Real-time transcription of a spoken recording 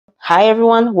Hi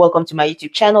everyone, welcome to my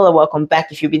YouTube channel or welcome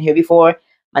back if you've been here before.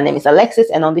 My name is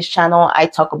Alexis and on this channel I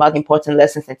talk about important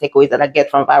lessons and takeaways that I get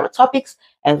from viral topics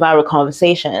and viral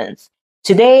conversations.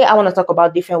 Today I want to talk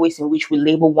about different ways in which we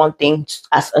label one thing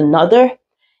as another,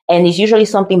 and it's usually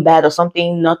something bad or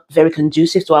something not very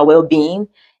conducive to our well-being,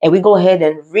 and we go ahead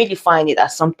and redefine it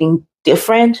as something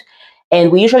different,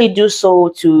 and we usually do so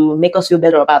to make us feel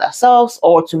better about ourselves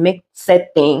or to make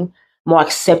said thing more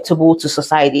acceptable to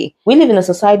society. We live in a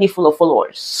society full of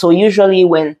followers. So usually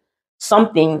when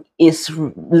something is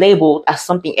labeled as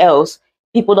something else,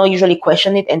 people don't usually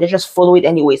question it and they just follow it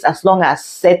anyways, as long as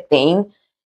said thing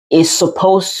is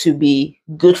supposed to be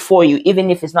good for you, even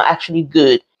if it's not actually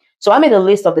good. So I made a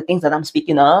list of the things that I'm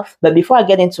speaking of. But before I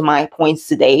get into my points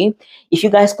today, if you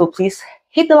guys could please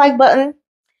hit the like button,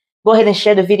 go ahead and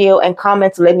share the video and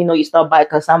comment to let me know you stopped by,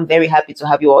 because I'm very happy to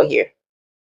have you all here.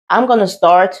 I'm going to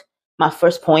start my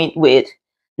first point with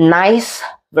nice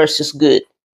versus good.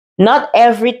 Not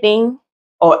everything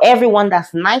or everyone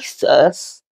that's nice to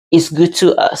us is good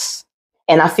to us.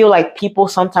 And I feel like people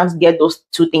sometimes get those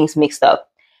two things mixed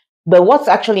up. But what's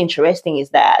actually interesting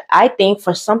is that I think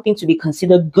for something to be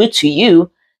considered good to you,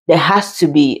 there has to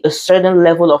be a certain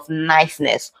level of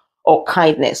niceness or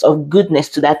kindness or goodness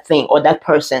to that thing or that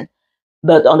person.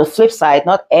 But on the flip side,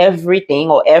 not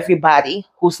everything or everybody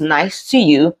who's nice to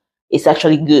you is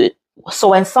actually good. So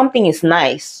when something is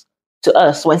nice to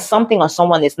us, when something or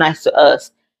someone is nice to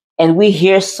us, and we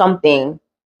hear something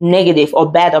negative or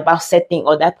bad about said thing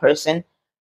or that person,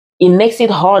 it makes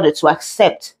it harder to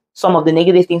accept some of the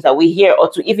negative things that we hear, or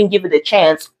to even give it a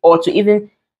chance, or to even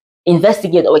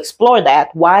investigate or explore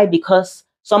that. Why? Because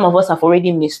some of us have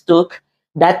already mistook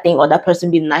that thing or that person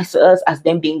being nice to us as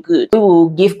them being good. We will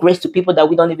give grace to people that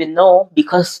we don't even know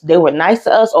because they were nice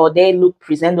to us, or they look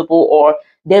presentable, or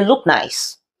they look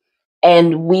nice.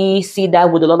 And we see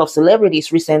that with a lot of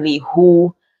celebrities recently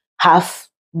who have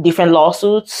different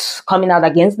lawsuits coming out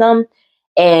against them.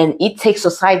 And it takes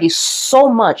society so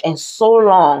much and so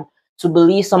long to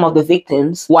believe some of the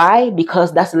victims. Why?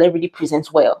 Because that celebrity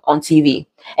presents well on TV.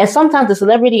 And sometimes the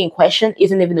celebrity in question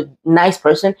isn't even a nice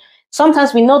person.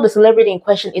 Sometimes we know the celebrity in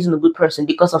question isn't a good person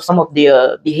because of some of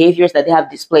the behaviors that they have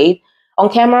displayed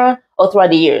on camera or throughout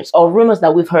the years, or rumors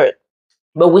that we've heard.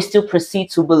 But we still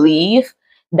proceed to believe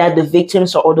that the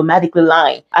victims are automatically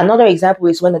lying. Another example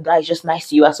is when a guy is just nice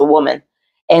to you as a woman.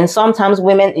 And sometimes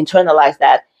women internalize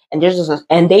that, and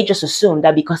they just assume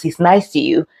that because he's nice to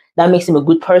you, that makes him a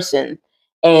good person.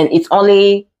 And it's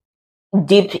only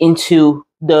deep into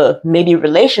the maybe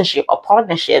relationship or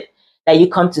partnership that you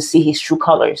come to see his true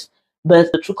colors.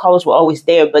 But the true colors were always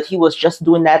there, but he was just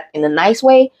doing that in a nice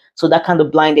way. So that kind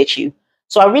of blinded you.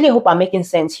 So I really hope I'm making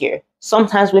sense here.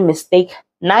 Sometimes we mistake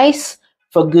nice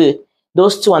for good.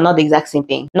 Those two are not the exact same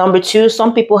thing. Number two,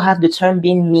 some people have the term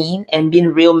being mean and being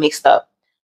real mixed up.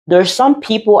 There are some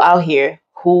people out here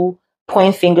who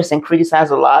point fingers and criticize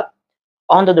a lot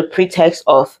under the pretext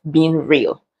of being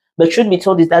real. But truth be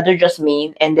told is that they're just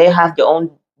mean and they have their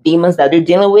own demons that they're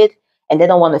dealing with, and they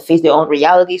don't want to face their own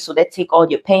reality. So they take all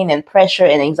your pain and pressure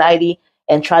and anxiety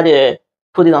and try to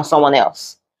put it on someone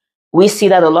else. We see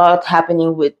that a lot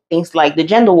happening with things like the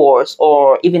gender wars,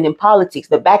 or even in politics,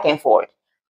 the back and forth.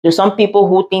 There's some people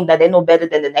who think that they know better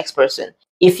than the next person.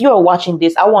 If you are watching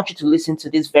this, I want you to listen to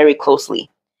this very closely.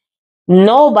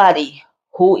 Nobody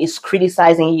who is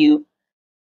criticizing you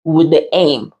with the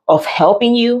aim of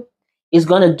helping you is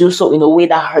going to do so in a way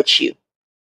that hurts you.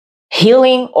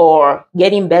 Healing or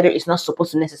getting better is not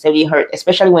supposed to necessarily hurt,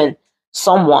 especially when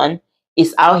someone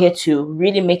is out here to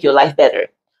really make your life better.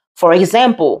 For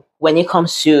example, when it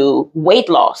comes to weight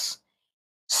loss,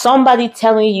 somebody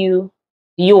telling you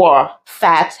you are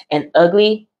fat and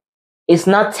ugly is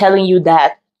not telling you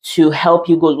that to help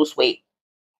you go lose weight.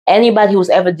 Anybody who's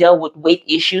ever dealt with weight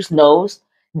issues knows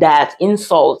that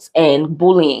insults and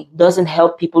bullying doesn't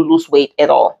help people lose weight at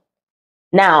all.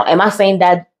 Now, am I saying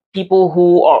that people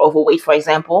who are overweight, for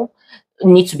example,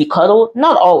 need to be cuddled?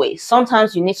 Not always.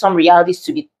 Sometimes you need some realities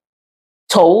to be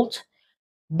told,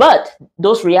 but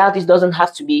those realities doesn't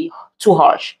have to be too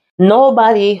harsh.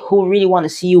 Nobody who really want to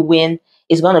see you win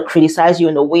is going to criticize you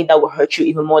in a way that will hurt you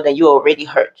even more than you already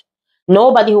hurt.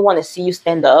 Nobody who want to see you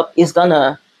stand up is going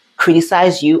to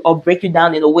criticize you or break you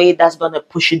down in a way that's going to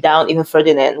push you down even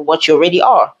further than what you already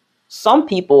are. Some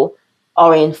people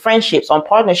are in friendships, on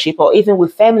partnership, or even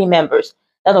with family members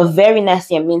that are very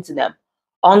nasty and mean to them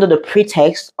under the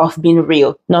pretext of being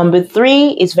real. Number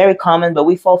three is very common, but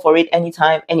we fall for it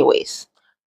anytime anyways.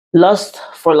 Lust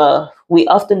for love. We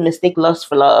often mistake lust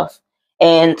for love.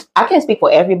 And I can't speak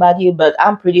for everybody, but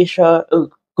I'm pretty sure a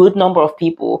good number of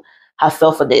people have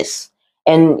fell for this.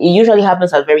 And it usually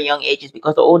happens at very young ages,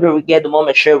 because the older we get, the more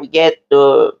mature we get,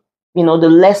 the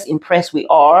less impressed we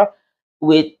are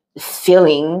with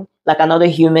feeling like another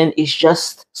human is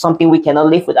just something we cannot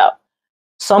live without.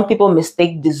 Some people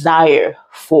mistake desire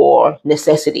for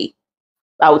necessity,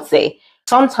 I would say.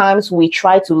 Sometimes we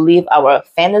try to live our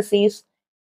fantasies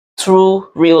through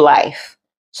real life.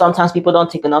 Sometimes people don't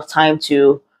take enough time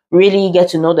to really get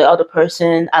to know the other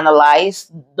person,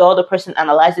 analyze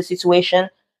the situation,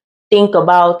 think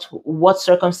about what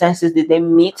circumstances did they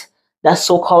meet that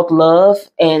so-called love,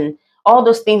 and all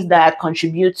those things that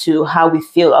contribute to how we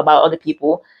feel about other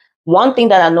people. One thing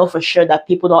that I know for sure that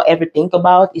people don't ever think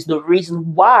about is the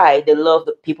reason why they love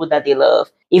the people that they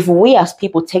love. If we as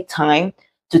people take time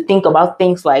to think about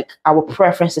things like our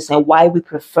preferences and why we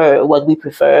prefer what we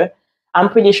prefer, I'm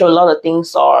pretty sure a lot of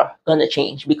things are going to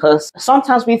change, because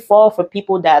sometimes we fall for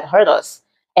people that hurt us.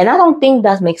 And I don't think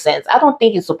that makes sense. I don't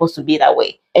think it's supposed to be that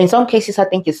way. In some cases, I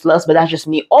think it's lust, but that's just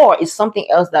me. Or it's something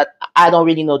else that I don't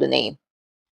really know the name,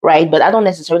 right? But I don't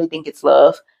necessarily think it's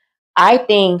love. I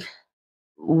think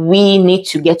we need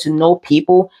to get to know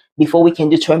people before we can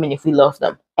determine if we love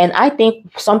them. And I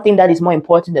think something that is more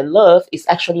important than love is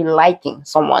actually liking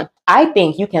someone. I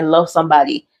think you can love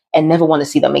somebody and never want to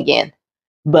see them again.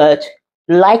 But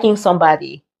liking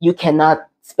somebody, you cannot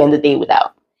spend the day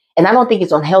without. And I don't think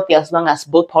it's unhealthy as long as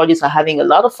both parties are having a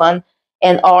lot of fun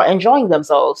and are enjoying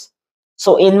themselves.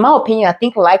 So, in my opinion, I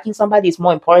think liking somebody is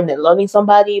more important than loving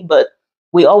somebody, but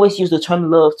we always use the term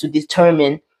love to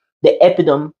determine the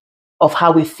epitome of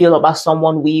how we feel about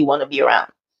someone we want to be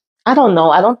around. I don't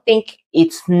know. I don't think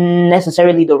it's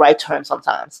necessarily the right term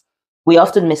sometimes. We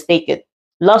often mistake it.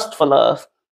 Lust for love.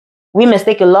 We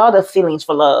mistake a lot of feelings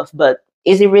for love, but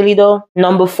is it really though?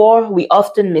 Number 4, we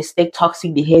often mistake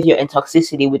toxic behavior and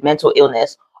toxicity with mental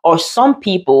illness, or some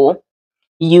people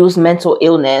use mental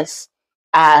illness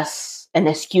as an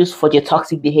excuse for their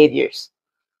toxic behaviors.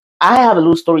 I have a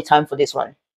little story time for this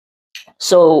one.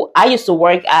 So I used to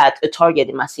work at a Target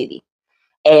in my city,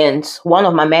 and one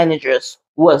of my managers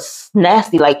was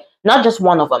nasty. Like, not just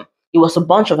one of them, it was a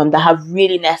bunch of them that have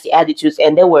really nasty attitudes,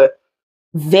 and they were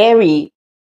very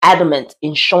adamant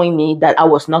in showing me that I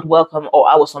was not welcome or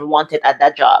I was unwanted at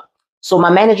that job. So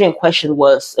my manager in question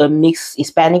was a mixed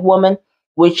Hispanic woman,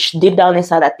 which deep down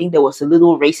inside, I think there was a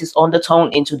little racist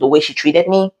undertone into the way she treated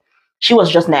me. She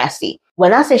was just nasty.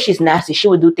 When I say she's nasty, she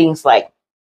would do things like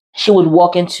she would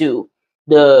walk into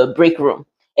the break room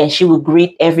and she would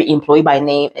greet every employee by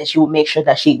name, and she would make sure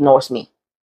that she ignores me.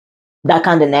 That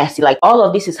kind of nasty. Like, all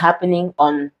of this is happening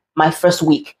on my first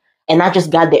week. And I just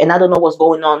got there and I don't know what's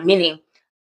going on. Meaning,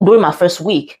 during my first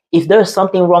week, if there's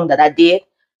something wrong that I did,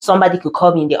 somebody could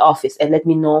call me in the office and let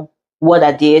me know what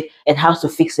I did and how to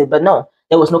fix it. But no,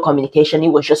 there was no communication. It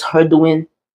was just her doing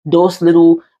those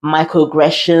little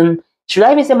microaggression. Should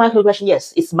I even say microaggression?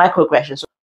 Yes, it's microaggression. So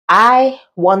I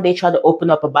one day tried to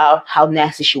open up about how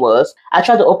nasty she was. I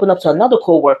tried to open up to another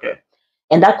coworker,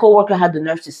 and that coworker had the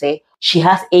nerve to say she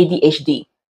has ADHD.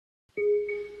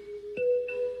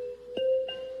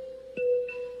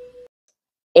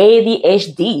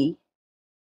 ADHD?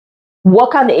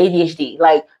 What kind of ADHD?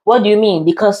 Like, what do you mean?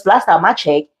 Because last time I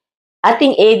checked, I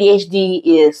think ADHD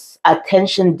is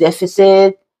attention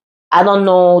deficit. I don't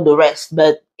know the rest,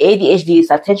 but ADHD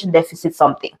is attention deficit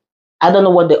something. I don't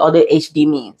know what the other HD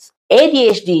means.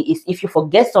 ADHD is if you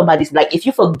forget somebody's, like, if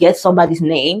you forget somebody's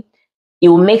name, it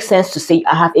will make sense to say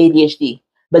I have ADHD.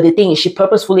 But the thing is, she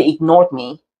purposefully ignored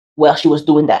me while she was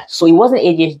doing that. So it wasn't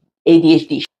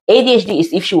ADHD. ADHD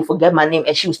is if she will forget my name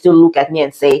and she will still look at me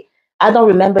and say, I don't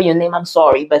remember your name, I'm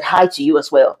sorry, but hi to you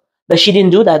as well. But she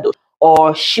didn't do that though.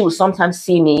 Or she would sometimes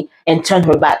see me and turn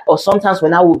her back. Or sometimes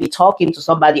when I would be talking to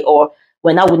somebody or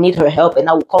when I would need her help and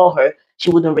I would call her, she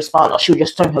wouldn't respond or she would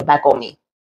just turn her back on me.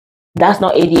 That's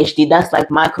not ADHD. That's like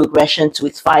microaggression to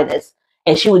its finest.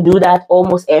 And she would do that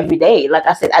almost every day. Like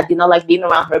I said, I did not like being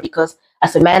around her because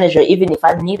as a manager, even if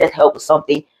I needed help with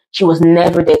something, she was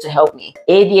never there to help me.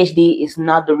 ADHD is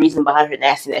not the reason behind her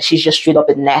nastiness. She's just straight up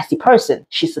a nasty person.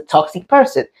 She's a toxic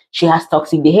person. She has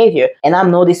toxic behavior. And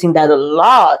I'm noticing that a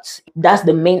lot. That's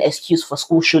the main excuse for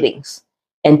school shootings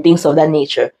and things of that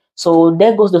nature. So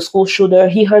there goes the school shooter.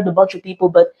 He hurt a bunch of people,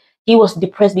 but he was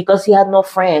depressed because he had no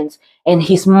friends and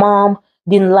his mom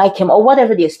didn't like him or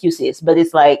whatever the excuse is. But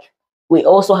it's like, we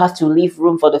also have to leave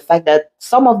room for the fact that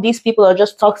some of these people are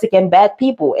just toxic and bad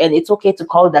people, and it's okay to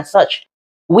call it as such.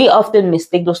 We often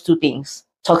mistake those two things.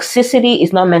 Toxicity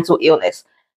is not mental illness.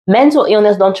 Mental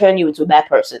illness don't turn you into a bad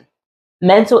person.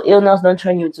 Mental illness don't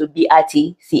turn you into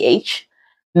bitch.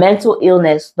 Mental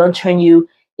illness don't turn you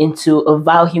into a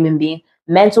vile human being.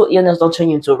 Mental illness don't turn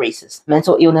you into a racist.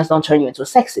 Mental illness don't turn you into a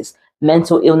sexist.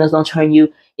 Mental illness don't turn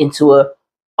you into a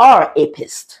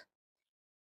rapist.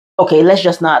 Okay, let's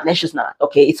just not.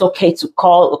 Okay, it's okay to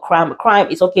call a crime a crime.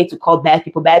 It's okay to call bad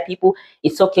people bad people.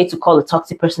 It's okay to call a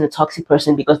toxic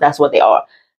person because that's what they are.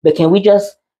 But can we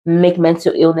just make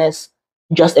mental illness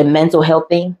just a mental health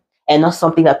thing and not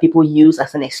something that people use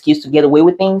as an excuse to get away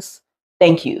with things?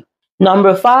 Thank you.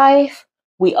 Number 5,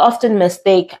 we often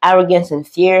mistake arrogance and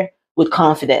fear with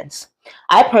confidence.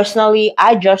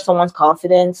 I judge someone's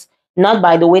confidence not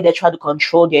by the way they try to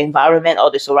control their environment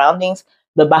or their surroundings,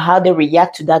 but by how they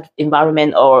react to that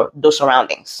environment or those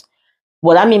surroundings.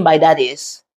 What I mean by that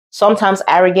is sometimes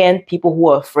arrogant people who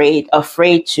are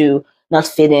afraid to not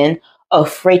fit in,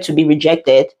 afraid to be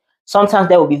rejected, sometimes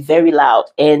they will be very loud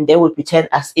and they will pretend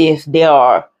as if they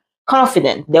are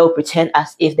confident. They will pretend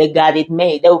as if they got it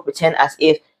made. They will pretend as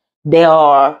if they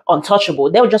are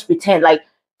untouchable. They will just pretend like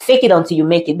fake it until you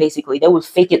make it, basically. They will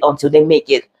fake it until they make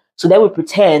it. So they will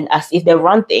pretend as if they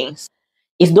run things.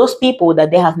 If those people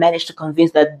that they have managed to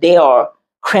convince that they are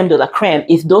creme de la creme,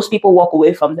 if those people walk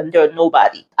away from them, they're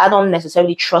nobody. I don't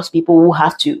necessarily trust people who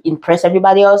have to impress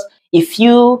everybody else. If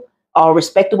you are a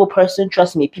respectable person,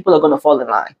 trust me, people are going to fall in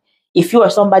line. If you are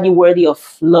somebody worthy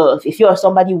of love, if you are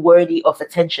somebody worthy of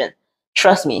attention,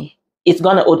 trust me, it's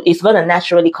gonna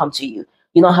naturally come to you.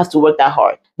 You don't have to work that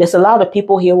hard. There's a lot of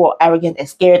people here who are arrogant and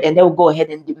scared, and they will go ahead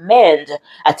and demand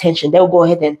attention. They will go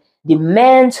ahead and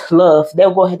demand love.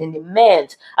 They'll go ahead and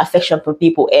demand affection from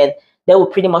people, and they will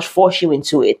pretty much force you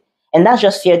into it. And that's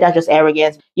just fear, that's just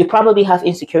arrogance. You probably have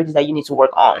insecurities that you need to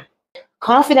work on.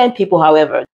 Confident people,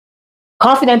 however,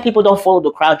 confident people don't follow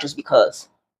the crowd just because.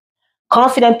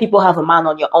 Confident people have a mind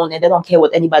on your own and they don't care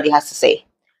what anybody has to say.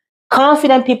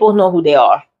 Confident people know who they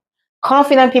are.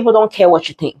 Confident people don't care what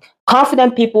you think.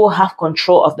 Confident people have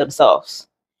control of themselves.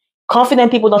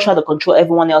 Confident people don't try to control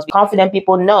everyone else. Confident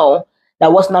people know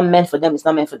that what's not meant for them is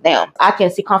not meant for them. I can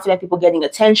see confident people getting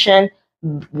attention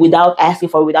without asking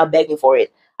for it, without begging for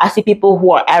it. I see people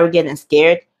who are arrogant and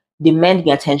scared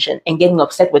demanding attention and getting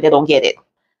upset when they don't get it.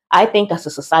 I think as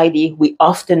a society, we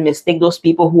often mistake those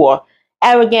people who are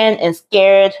arrogant and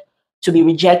scared to be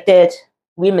rejected.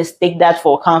 We mistake that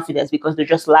for confidence because they're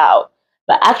just loud.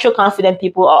 But actual confident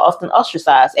people are often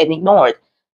ostracized and ignored.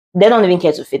 They don't even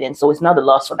care to fit in, so it's not a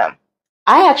loss for them.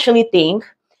 I actually think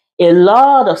a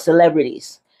lot of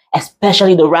celebrities,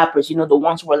 especially the rappers, the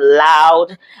ones who are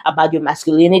loud about your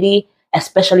masculinity,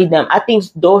 especially them, I think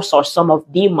those are some of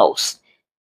the most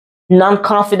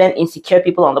non-confident, insecure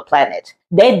people on the planet.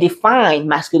 They define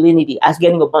masculinity as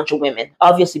getting a bunch of women,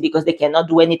 obviously because they cannot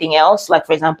do anything else, like,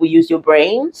 for example, use your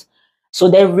brains. So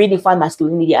they redefine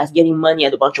masculinity as getting money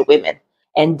and a bunch of women.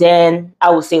 And then I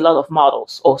would say a lot of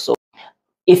models also.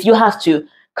 If you have to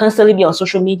constantly be on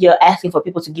social media asking for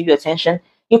people to give you attention,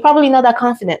 you're probably not that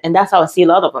confident. And that's how I see a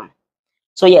lot of them.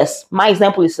 So yes, my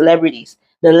example is celebrities.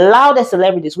 The loudest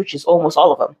celebrities, which is almost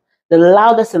all of them, the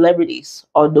loudest celebrities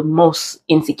are the most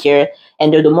insecure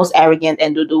and they're the most arrogant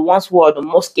and they're the ones who are the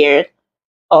most scared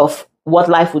of what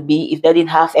life would be if they didn't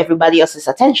have everybody else's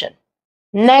attention.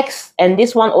 Next, and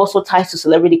this one also ties to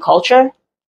celebrity culture,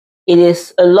 it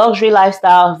is a luxury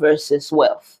lifestyle versus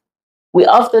wealth. We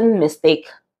often mistake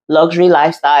luxury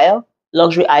lifestyle,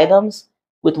 luxury items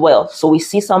with wealth. So we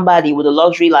see somebody with a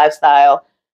luxury lifestyle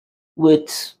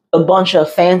with a bunch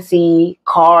of fancy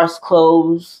cars,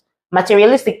 clothes,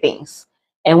 materialistic things,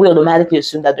 and we automatically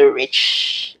assume that they're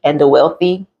rich and they're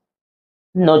wealthy.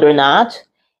 No, they're not.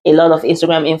 A lot of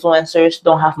Instagram influencers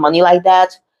don't have money like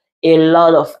that. A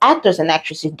lot of actors and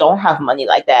actresses don't have money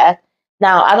like that.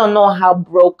 Now, I don't know how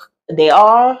broke they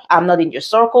are. I'm not in your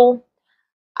circle.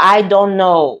 I don't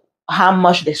know how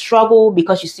much they struggle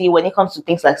because you see, when it comes to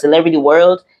things like celebrity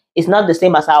world, it's not the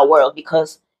same as our world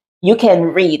because you can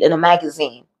read in a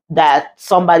magazine that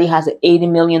somebody has an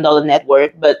 $80 million net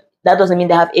worth, but that doesn't mean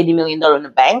they have $80 million in the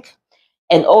bank.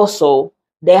 And also,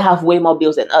 they have way more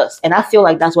bills than us. And I feel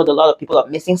like that's what a lot of people are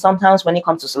missing sometimes when it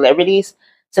comes to celebrities.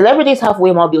 Celebrities have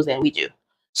way more bills than we do.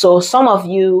 So some of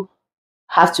you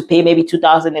have to pay maybe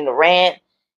 $2,000 in the rent,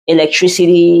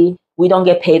 electricity. We don't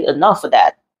get paid enough for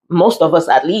that. Most of us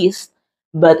at least.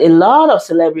 But a lot of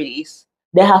celebrities,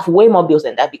 they have way more bills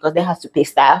than that because they have to pay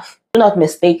staff. Do not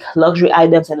mistake luxury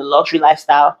items and a luxury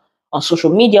lifestyle on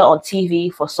social media, on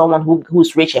TV for someone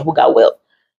who's rich and who got wealth.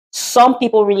 Some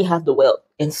people really have the wealth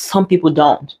and some people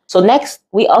don't. So next,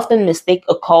 we often mistake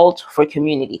a cult for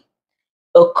community.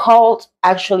 A cult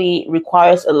actually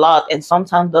requires a lot and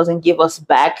sometimes doesn't give us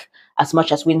back as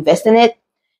much as we invest in it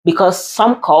because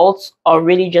some cults are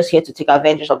really just here to take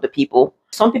advantage of the people.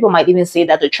 Some people might even say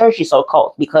that the church is a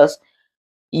cult because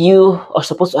you are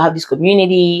supposed to have this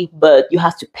community, but you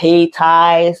have to pay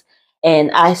tithes.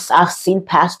 And I've seen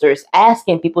pastors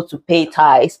asking people to pay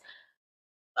tithes.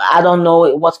 I don't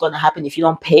know what's going to happen if you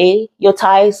don't pay your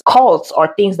tithes. Cults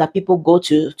are things that people go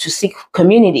to seek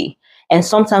community. And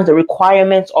sometimes the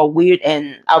requirements are weird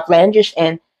and outlandish.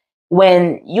 And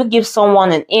when you give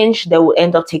someone an inch, they will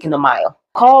end up taking a mile.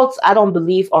 Cults, I don't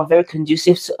believe, are very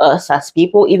conducive to us as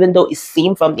people, even though it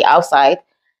seems from the outside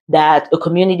that a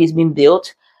community is being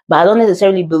built. But I don't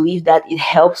necessarily believe that it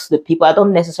helps the people. I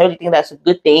don't necessarily think that's a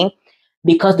good thing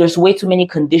because there's way too many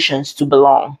conditions to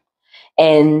belong.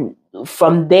 And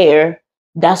from there,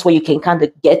 that's where you can kind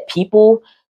of get people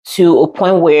to a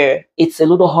point where it's a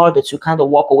little harder to kind of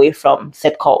walk away from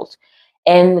said cults.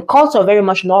 And cults are very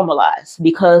much normalized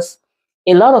because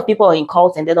a lot of people are in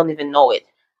cults and they don't even know it.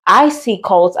 I see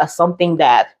cults as something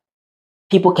that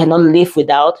people cannot live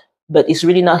without, but it's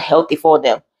really not healthy for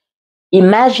them.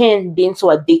 Imagine being so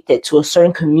addicted to a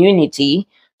certain community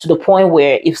to the point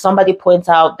where if somebody points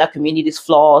out that community's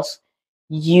flaws,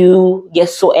 you get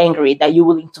so angry that you're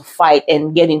willing to fight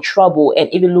and get in trouble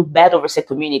and even look bad over said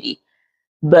community.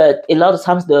 But a lot of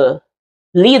times the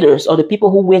leaders or the people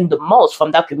who win the most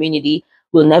from that community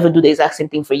will never do the exact same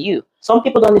thing for you. Some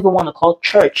people don't even want to call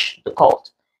church the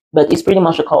cult, but it's pretty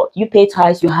much a cult. You pay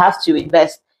tithes, you have to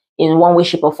invest in one way,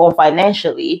 shape, or form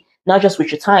financially, not just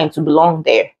with your time to belong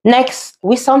there. Next,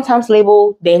 we sometimes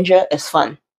label danger as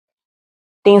fun.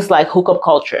 Things like hookup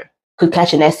culture. Could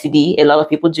catch an STD, a lot of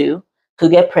people do.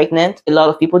 Could get pregnant, a lot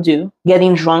of people do.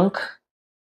 Getting drunk,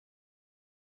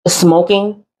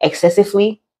 smoking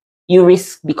excessively, you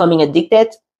risk becoming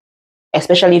addicted,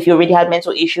 especially if you already had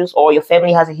mental issues or your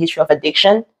family has a history of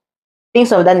addiction.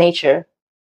 Things of that nature.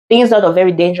 Things that are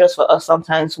very dangerous for us,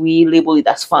 sometimes we label it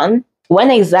as fun.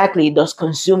 When exactly does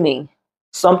consuming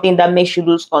something that makes you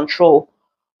lose control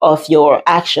of your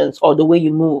actions or the way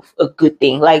you move a good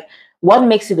thing? Like, what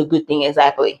makes it a good thing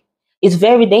exactly? It's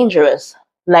very dangerous.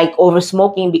 Like over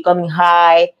smoking, becoming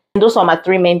high. And those are my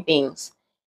three main things.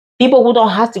 People who don't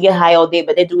have to get high all day,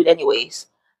 but they do it anyways.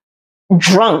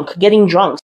 Drunk, getting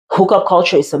drunk. Hookup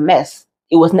culture is a mess.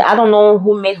 I don't know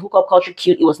who made hookup culture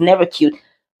cute. It was never cute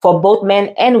for both men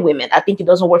and women. I think it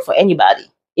doesn't work for anybody.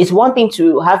 It's one thing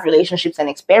to have relationships and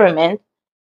experiment.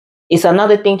 It's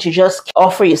another thing to just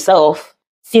offer yourself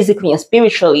physically and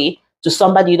spiritually to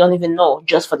somebody you don't even know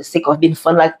just for the sake of being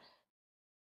fun. Like,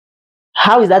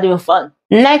 how is that even fun?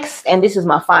 Next, and this is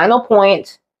my final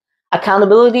point,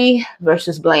 accountability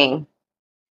versus blame.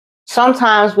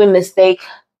 Sometimes we mistake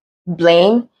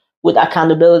blame with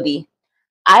accountability.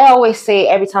 I always say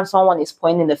every time someone is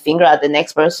pointing the finger at the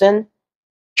next person,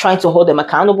 trying to hold them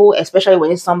accountable, especially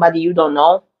when it's somebody you don't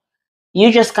know,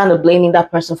 you're just kind of blaming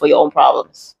that person for your own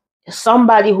problems.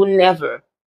 Somebody who never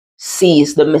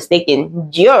sees the mistake in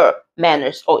your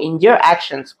manners or in your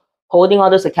actions, holding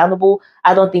others accountable,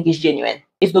 I don't think is genuine.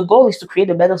 If the goal is to create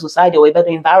a better society or a better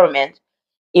environment,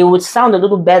 it would sound a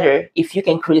little better if you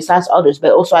can criticize others,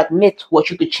 but also admit what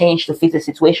you could change to fix the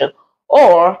situation.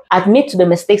 Or admit to the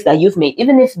mistakes that you've made,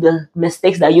 even if the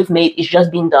mistakes that you've made is just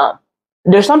being dumb.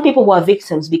 There's some people who are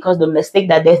victims because the mistake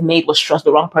that they've made was trust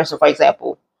the wrong person, for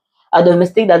example. The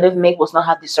mistake that they've made was not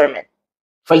have discernment,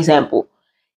 for example.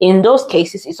 In those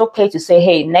cases, it's okay to say,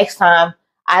 hey, next time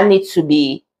I need to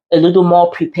be a little more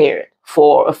prepared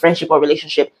for a friendship or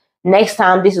relationship. Next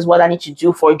time, this is what I need to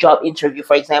do for a job interview,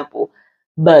 for example.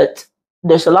 But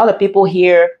there's a lot of people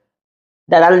here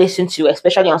that I listen to,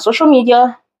 especially on social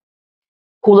media,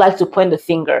 who like to point the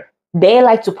finger. They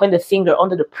like to point the finger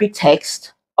under the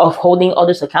pretext of holding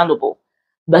others accountable.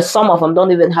 But some of them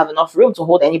don't even have enough room to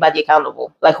hold anybody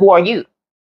accountable. Like, who are you?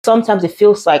 Sometimes it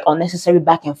feels like unnecessary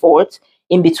back and forth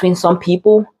in between some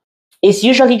people. It's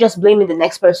usually just blaming the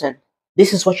next person.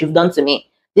 This is what you've done to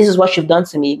me. This is what you've done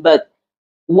to me. But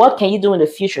what can you do in the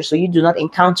future so you do not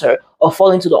encounter or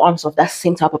fall into the arms of that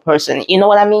same type of person? You know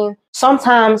what I mean?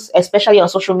 Sometimes, especially on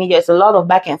social media, it's a lot of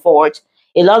back and forth,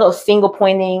 a lot of finger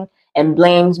pointing and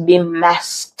blames being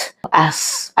masked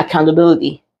as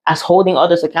accountability, as holding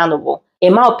others accountable.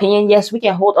 In my opinion, yes, we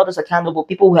can hold others accountable,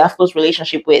 people who have close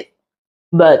relationship with,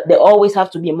 but there always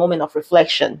have to be a moment of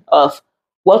reflection of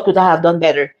what could I have done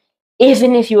better?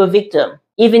 Even if you're a victim,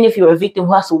 even if you're a victim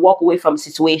who has to walk away from a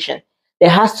situation, there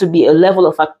has to be a level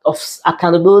of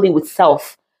accountability with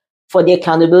self for the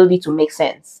accountability to make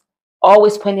sense.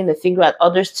 Always pointing the finger at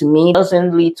others, to me,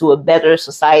 doesn't lead to a better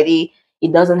society.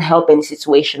 It doesn't help any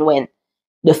situation when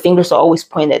the fingers are always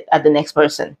pointed at the next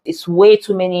person. It's way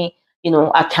too many,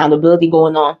 accountability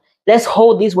going on. Let's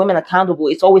hold these women accountable.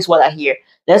 It's always what I hear.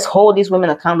 Let's hold these women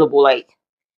accountable. Like,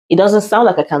 it doesn't sound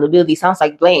like accountability. It sounds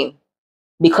like blame,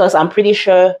 because I'm pretty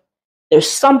sure there's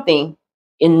something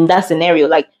in that scenario.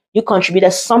 Like, you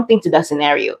contributed something to that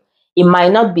scenario. It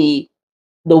might not be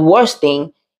the worst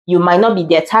thing. You might not be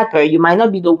the attacker. You might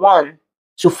not be the one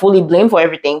to fully blame for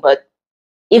everything. But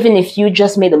even if you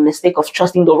just made a mistake of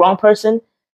trusting the wrong person,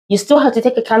 you still have to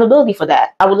take accountability for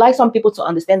that. I would like some people to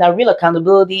understand that real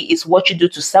accountability is what you do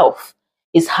to self.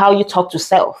 It's how you talk to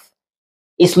self.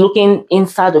 It's looking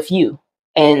inside of you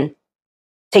and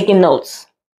taking notes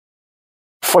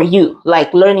for you,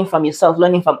 like learning from yourself,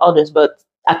 learning from others. But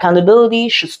accountability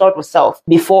should start with self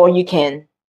before you can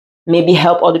maybe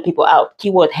help other people out.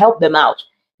 Keyword, help them out,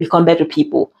 become better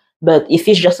people. But if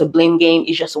it's just a blame game,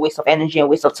 it's just a waste of energy and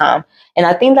waste of time. And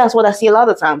I think that's what I see a lot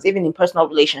of times, even in personal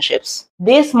relationships.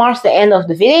 This marks the end of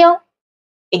the video.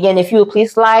 Again, if you would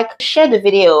please like, share the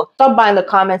video, stop by in the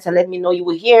comments and let me know you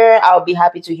were here. I'll be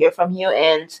happy to hear from you.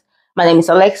 And my name is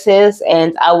Alexis,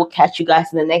 and I will catch you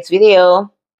guys in the next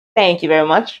video. Thank you very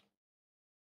much.